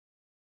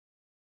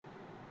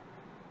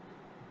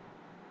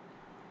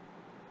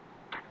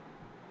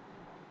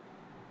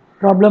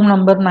Problem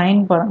number 9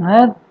 பாருங்க.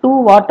 Two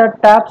water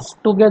taps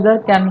together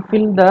can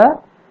fill the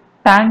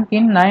tank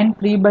in 9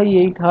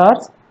 3/8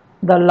 hours.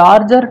 The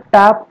larger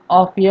tap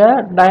of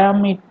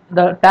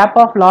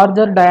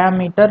larger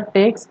diameter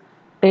takes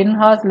 10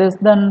 hours less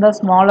than the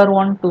smaller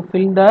one to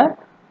fill the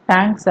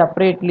tank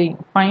separately.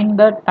 Find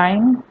the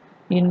time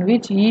in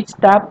which each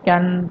tap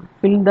can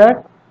fill the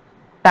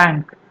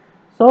tank.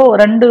 So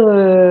ரெண்டு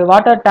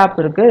water tape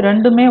இருக்கு,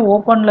 ரெண்டுமே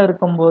ஓப்பனில்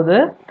இருக்கும்போது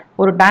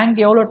ஒரு tank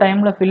எவ்வளோ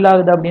டைமில் fill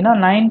ஆகுது அப்படின்னா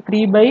 9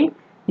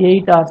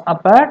 3/8 hours.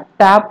 அப்போ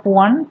டேப்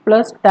 1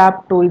 ப்ளஸ் டேப்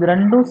 2 இது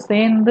ரெண்டும்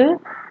சேர்ந்து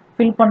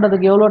ஃபில்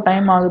பண்ணுறதுக்கு எவ்வளோ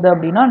டைம் ஆகுது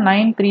அப்படின்னா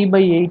 9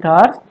 3/8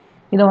 hours.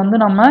 இதை வந்து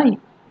நம்ம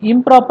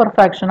இம்ப்ராப்பர்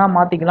ஃப்ராக்ஷனாக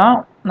மாற்றிக்கலாம்.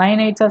 9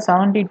 8s are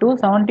 72,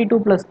 72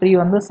 + 3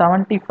 வந்து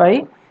 75,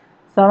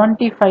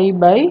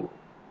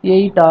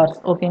 75/8 hours.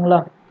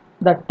 ஓகேங்களா?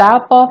 The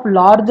tap of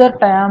larger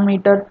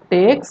diameter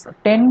takes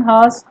 10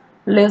 hours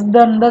less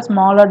than the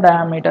smaller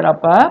diameter.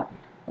 அப்போ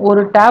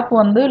ஒரு டேப்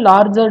வந்து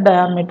லார்ஜர்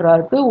டயாமீட்டராக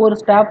இருக்குது, ஒரு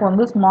ஸ்டாப்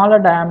வந்து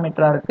ஸ்மாலர்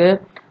டயாமீட்டராக இருக்குது.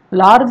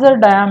 லார்ஜர்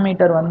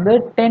டயாமீட்டர் வந்து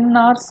 10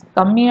 hours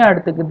கம்மியாக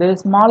எடுத்துக்குது,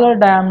 ஸ்மாலர்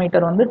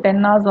டயாமீட்டர் வந்து 10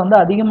 hours வந்து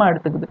அதிகமாக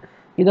எடுத்துக்குது.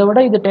 இதை விட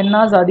இது 10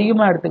 hours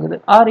அதிகமாக எடுத்துக்குது.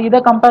 ஆர்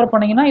இதை கம்பேர்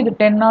பண்ணிங்கன்னா இது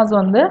 10 hours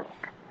வந்து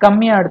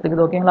கம்மியாக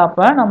எடுத்துக்குது. ஓகேங்களா?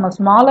 அப்போ நம்ம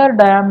ஸ்மாலர்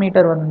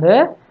டயாமீட்டர் வந்து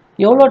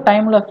எவ்வளோ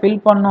டைமில்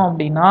ஃபில் பண்ணோம்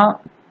அப்படின்னா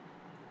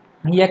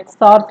எக்ஸ்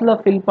ஹார்ஸில்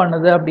ஃபில்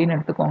பண்ணுது அப்படின்னு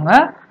எடுத்துக்கோங்க.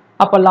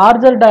 அப்போ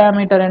லார்ஜர்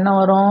டயாமீட்டர் என்ன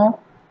வரும்?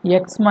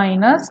 எக்ஸ்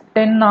மைனஸ்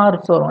 10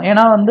 hours வரும்.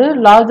 ஏன்னா வந்து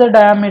லார்ஜர்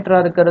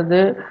டயாமீட்டராக இருக்கிறது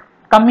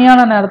கம்மியான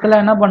நேரத்தில்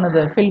என்ன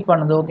பண்ணுது? ஃபில்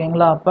பண்ணுது.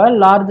 ஓகேங்களா? அப்போ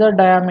லார்ஜர்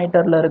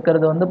டயாமீட்டரில்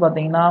இருக்கிறது வந்து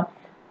பார்த்தீங்கன்னா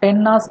 10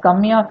 hours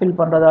கம்மியாக ஃபில்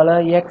பண்ணுறதால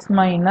எக்ஸ்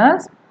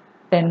மைனஸ்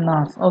 10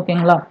 hours.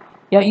 ஓகேங்களா?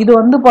 இது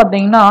வந்து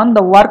பார்த்தீங்கன்னா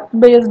இந்த ஒர்க்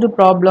பேஸ்டு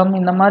ப்ராப்ளம்,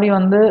 இந்த மாதிரி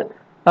வந்து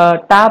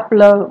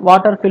டேப்பில்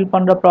வாட்டர் ஃபில்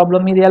பண்ணுற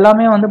ப்ராப்ளம், இது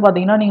எல்லாமே வந்து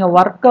பார்த்தீங்கன்னா நீங்கள்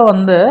ஒர்க்கை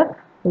வந்து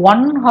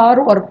 1 hour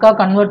ஒர்க்காக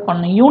கன்வெர்ட்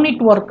பண்ணி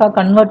யூனிட் ஒர்க்காக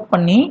கன்வெர்ட்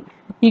பண்ணி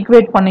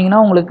ஈக்குவேட் பண்ணிங்கன்னா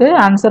உங்களுக்கு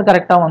ஆன்சர்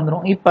கரெக்டாக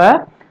வந்துடும். இப்போ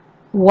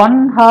 1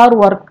 hour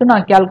ஒர்க்கு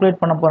நான் கேல்குலேட்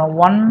பண்ண போகிறேன்.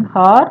 1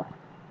 hour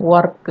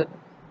work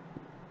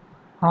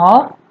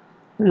of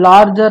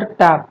larger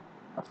tape.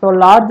 So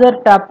larger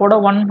டேப்போட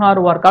 1 hour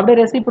work அப்படியே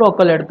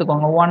ரெசிப்ரோக்கல்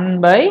எடுத்துக்கோங்க,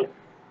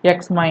 1/x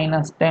 -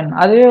 10.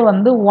 அதுவே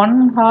வந்து 1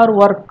 hour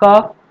work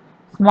of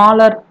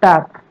smaller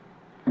tape,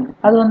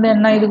 அது வந்து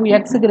என்ன? இதுக்கு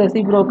எக்ஸுக்கு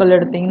ரெசிப்ரோக்கல்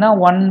எடுத்தீங்கன்னா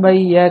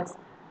 1/x.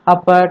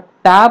 அப்போ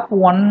tape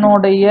 1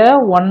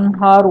 1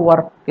 hour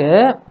work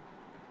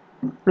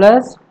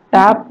plus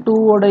tape 2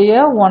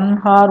 1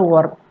 hour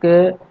work,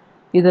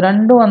 இது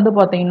ரெண்டும் வந்து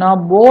பார்த்தீங்கன்னா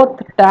போத்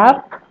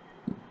டேப்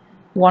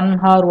 1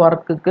 hour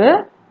ஒர்க்குக்கு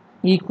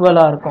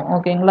ஈக்குவலாக இருக்கும்.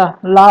 ஓகேங்களா?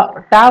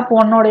 டேப்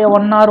 1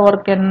 1 hour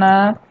ஒர்க் என்ன?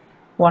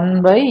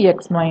 1/x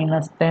 -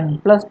 10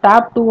 plus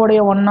tape 2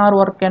 1 hour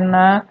work என்ன?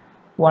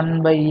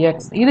 1/x.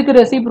 இதுக்கு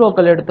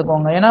ரெசிப்ரோக்கல்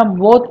எடுத்துக்கோங்க, ஏன்னா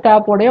both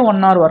டேப்போடைய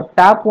 1 hour work.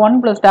 Tape 1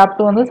 plus tape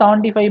 2 வந்து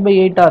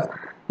 75/8 hours.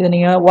 இது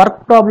நீங்கள்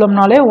ஒர்க்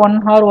ப்ராப்ளம்னாலே 1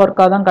 hour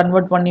ஒர்க்காக தான்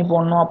கன்வெர்ட் பண்ணி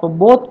போடணும். அப்போ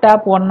போத்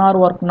டேப் 1 hour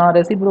ஒர்க்னா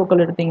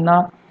ரெசிப்ரோக்கல் எடுத்தீங்கன்னா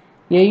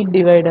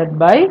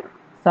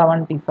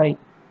 8/75.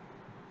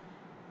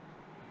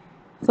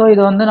 ஸோ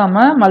இது வந்து நம்ம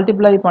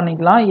மல்டிப்ளை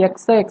பண்ணிக்கலாம்.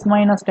 எக்ஸை x -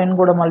 10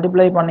 கூட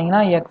மல்டிப்ளை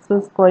பண்ணிங்கன்னா x²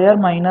 -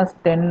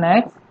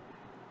 10x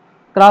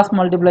கிராஸ்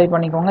மல்டிப்ளை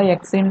பண்ணிக்கோங்க,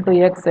 x ×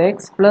 x x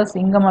ப்ளஸ்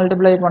இங்கே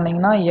மல்டிப்ளை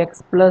பண்ணிங்கன்னா x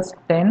 +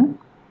 10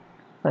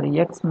 sorry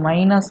x -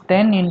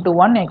 10 ×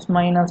 1 x -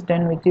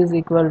 10 which is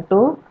equal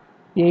to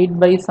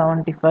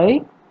 8/75.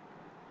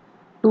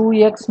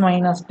 2x -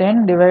 10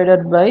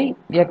 divided by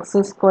x²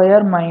 -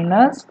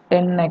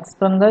 10x.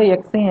 So இந்த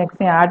எக்ஸையும்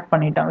எக்ஸையும் ஆட்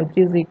பண்ணிட்டேன், which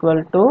is equal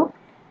to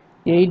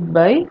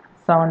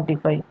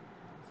 8/75.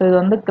 So இது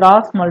வந்து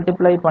cross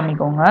multiply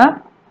பண்ணிக்கோங்க.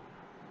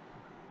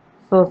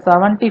 So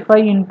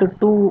 75 ×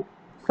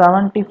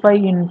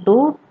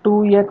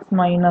 2x -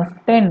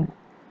 10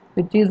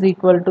 which is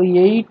equal to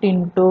 8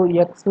 ×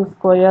 x²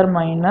 -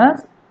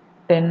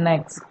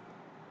 10x.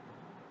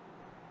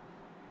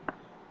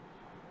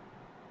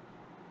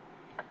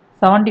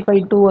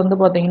 75 2 வந்து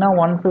பார்த்தீங்கன்னா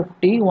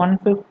 150,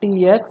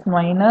 150x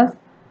minus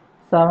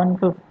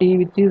 750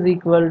 which is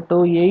equal to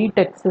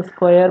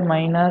 8x²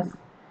 minus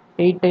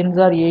 8 10s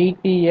are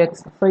 80x.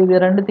 So இது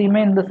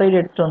ரெண்டுத்தையுமே இந்த சைடு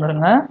எடுத்துட்டு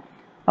வந்துருங்க.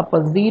 அப்போ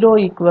 0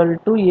 equal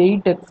to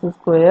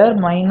 8x²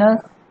 minus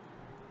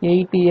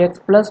 80x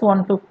plus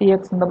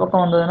 150x இந்த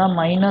பக்கம் வந்ததுன்னா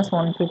minus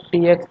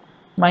 150x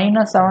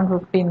minus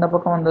 750 இந்த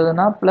பக்கம்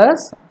வந்ததுன்னா plus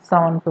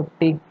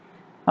 750.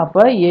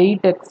 அப்போ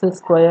 8x²,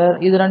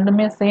 இது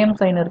ரெண்டுமே சேம்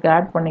சைன் இருக்கு,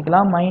 ஆட்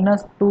பண்ணிக்கலாம்.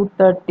 minus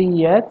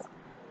 230x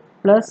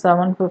plus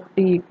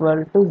 750 equal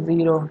to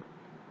 0.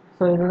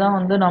 So இதுதான்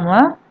வந்து நம்ம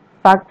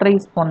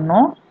ஃபேக்டரைஸ்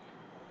பண்ணோம்.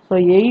 ஸோ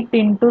 8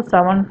 ×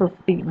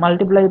 750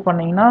 மல்டிப்ளை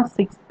பண்ணிங்கன்னா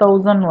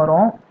 6000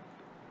 வரும்,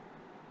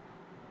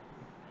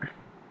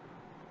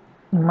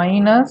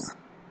 மைனஸ்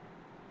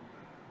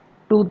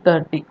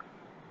 230.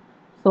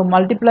 ஸோ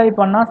மல்டிப்ளை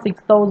பண்ணால்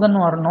 6000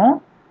 வரணும்,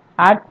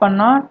 ஆட்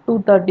பண்ணால்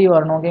 230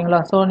 வரணும். ஓகேங்களா?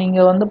 ஸோ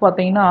நீங்கள் வந்து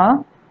பார்த்தீங்கன்னா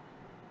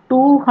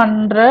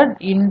 200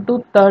 ×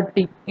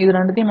 30 இது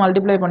ரெண்டுத்தையும்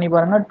மல்டிப்ளை பண்ணி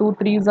பாருங்கள். 2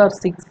 3s are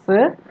 6,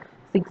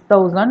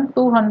 6000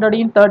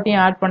 230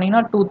 ஆட்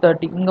பண்ணிங்கன்னா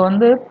 230. இங்கே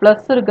வந்து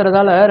ப்ளஸ்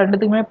இருக்கிறதால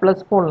ரெண்டுத்துக்குமே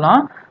ப்ளஸ்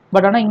போடலாம்.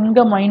 பட் ஆனால்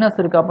இங்கே மைனஸ்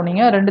இருக்குது. அப்போ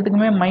நீங்கள்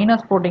ரெண்டுத்துக்குமே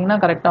மைனஸ் போட்டிங்கன்னா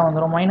கரெக்டாக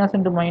வந்துடும். Minus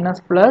into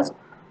minus plus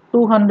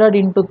 200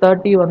 into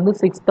 30 வந்து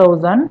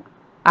 6000.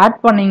 ஆட்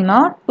பண்ணிங்கன்னா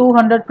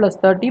 200 ப்ளஸ்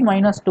 30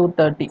 மைனஸ்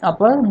 230.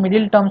 அப்போ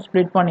மிடில் டேர்ம்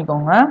ஸ்ப்ளிட்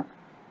பண்ணிக்கோங்க.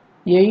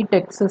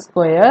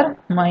 8x²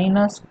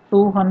 minus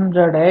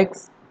 200x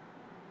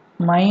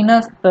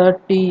minus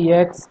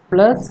 30x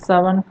plus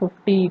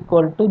 750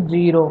 equal to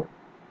 0.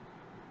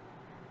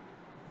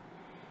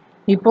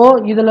 இப்போ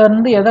இதுல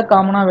இருந்து எதை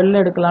காமனா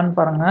வெளில எடுக்கலாம்னு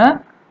பாருங்க.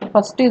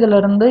 ஃபர்ஸ்ட்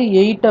இதுல இருந்து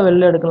 8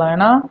 வெளில எடுக்கலாம்.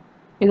 ஏன்னா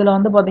இதுல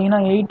வந்து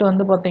பாத்தீங்கன்னா 8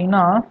 வந்து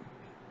பாத்தீங்கன்னா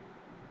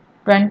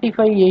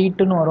 25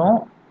 8ன்னு வரும்.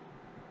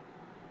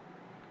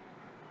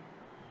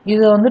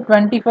 இது வந்து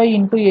 25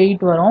 into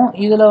 8 வரும்.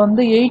 இதில்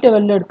வந்து 8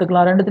 வெளில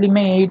எடுத்துக்கலாம்.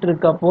 ரெண்டுத்துலேயுமே 8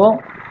 இருக்கு. அப்போது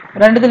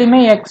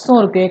ரெண்டுத்துலேயுமே எக்ஸும்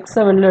இருக்குது.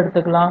 எக்ஸை வெளில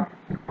எடுத்துக்கலாம்.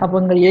 அப்போ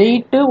இங்கே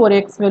 8 ஒரு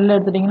எக்ஸ் வெளில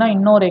எடுத்துட்டிங்கன்னா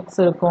இன்னொரு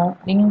எக்ஸ் இருக்கும்.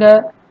 இங்கே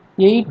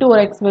 8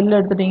 ஒரு எக்ஸ் வெளில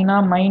எடுத்துட்டிங்கன்னா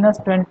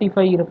மைனஸ்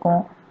 25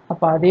 இருக்கும்.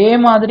 அப்போ அதே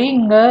மாதிரி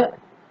இங்கே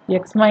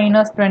எக்ஸ்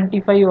மைனஸ்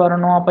 25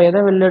 வரணும். அப்போ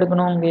எதை வெளில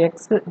எடுக்கணும்? இங்கே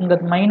எக்ஸ், இங்கே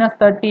மைனஸ்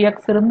 30x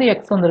இருந்து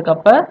எக்ஸ் வந்திருக்கு.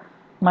 அப்போ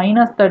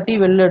மைனஸ் 30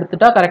 வெளில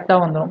எடுத்துட்டா கரெக்டாக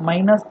வந்துடும்.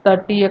 மைனஸ்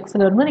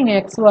 30xல இருந்து நீங்கள்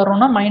எக்ஸ்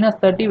வரணும்னா மைனஸ்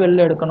 30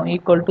 வெளில எடுக்கணும்.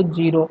 Equal to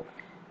 0.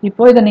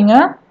 இப்போ இதை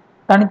நீங்கள்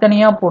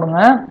தனித்தனியாக போடுங்க.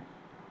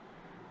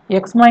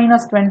 எக்ஸ்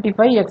மைனஸ்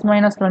 25 எக்ஸ்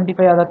மைனஸ்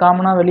 25 அதை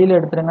காமனாக வெளியில்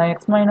எடுத்துருங்க.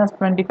 எக்ஸ் மைனஸ்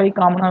 25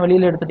 காமனாக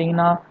வெளியில்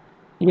எடுத்துட்டிங்கன்னா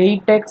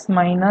 8x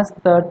மைனஸ்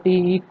 30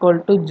 ஈக்குவல்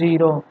டு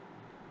 0.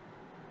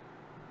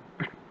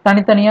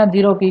 தனித்தனியாக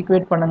 0க்கு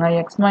ஈக்குவேட் பண்ணுங்க.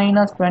 X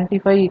minus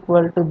 25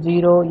 equal to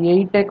 0,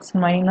 8x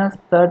minus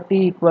 30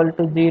 equal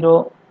to 0,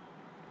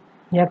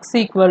 x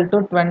equal to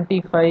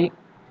 25.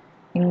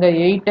 இங்க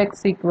 8x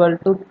equal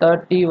to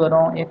 30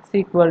 வரும். x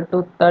equal to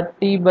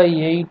 30 by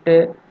 8.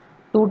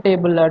 2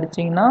 table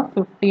அடிச்சிங்கன்னா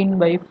 15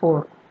 by 4.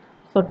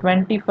 So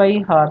 25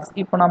 hours.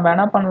 இப்போ நம்ம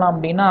என்ன பண்ணலாம்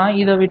அப்படின்னா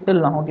இதை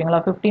விட்டுடலாம். ஓகேங்களா?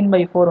 15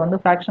 by 4 வந்து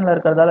ஃப்ராக்ஷனில்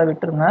இருக்கிறதால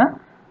விட்டுருங்க.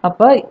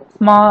 அப்போ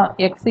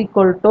x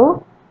equal to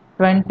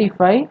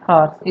 25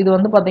 hours. இது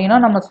வந்து பார்த்தீங்கன்னா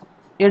நம்ம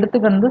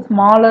எடுத்துக்கிறது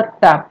ஸ்மாலர்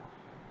டேப்.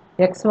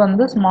 x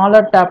வந்து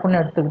ஸ்மாலர் டேப்னு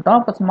எடுத்துக்கிட்டோம்.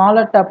 அப்போ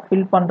ஸ்மாலர் டேப்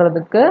ஃபில்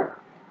பண்ணுறதுக்கு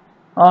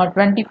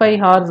 25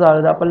 hours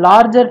ஆகுது. அப்போ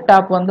லார்ஜர்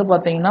டேப் வந்து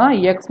பார்த்தீங்கன்னா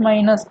எக்ஸ்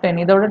மைனஸ் 10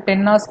 இதோட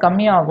 10 hours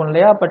கம்மியாகும்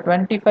இல்லையா? அப்போ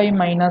 25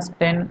 மைனஸ்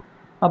 10.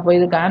 அப்போ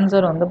இதுக்கு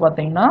ஆன்சர் வந்து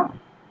பார்த்தீங்கன்னா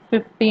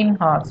 15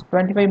 hours.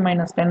 25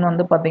 மைனஸ் 10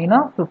 வந்து பார்த்தீங்கன்னா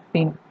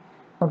 15.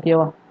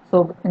 ஓகேவா? ஸோ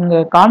இந்த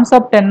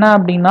கான்செப்ட் என்ன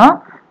அப்படின்னா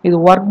இது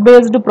ஒர்க்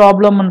பேஸ்டு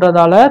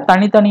ப்ராப்ளம்ன்றதால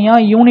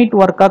தனித்தனியாக யூனிட்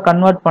ஒர்க்காக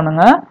கன்வெர்ட்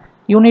பண்ணுங்க.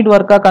 யூனிட்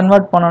ஒர்க்காக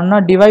கன்வெர்ட் பண்ணணும்னா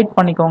டிவைட்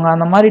பண்ணிக்கோங்க.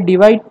 அந்த மாதிரி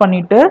டிவைட்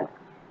பண்ணிட்டு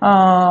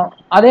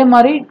அதே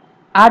மாதிரி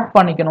ஆட்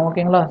பண்ணிக்கணும்.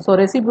 ஓகேங்களா? ஸோ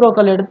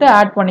ரெசிப்ரோக்கல் எடுத்து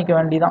ஆட் பண்ணிக்க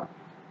வேண்டிதான்.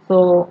 ஸோ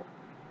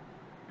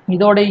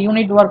இதோட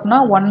யூனிட் ஒர்க்னா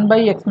 1 by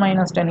x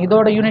மைனஸ் 10.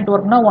 இதோட யூனிட்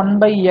ஒர்க்னா 1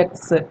 by x.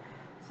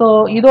 ஸோ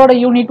இதோட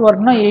யூனிட்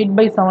ஒர்க்னா 8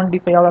 by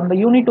 75. அந்த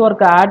யூனிட்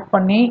ஒர்க்கை ஆட்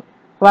பண்ணி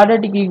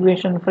குவாட்ரேட்டிக்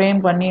ஈக்குவேஷன் ஃப்ரேம்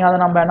பண்ணி அதை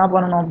நம்ம என்ன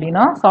பண்ணணும்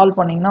அப்படின்னா சால்வ்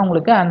பண்ணிங்கன்னா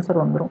உங்களுக்கு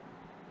ஆன்சர் வந்துடும்.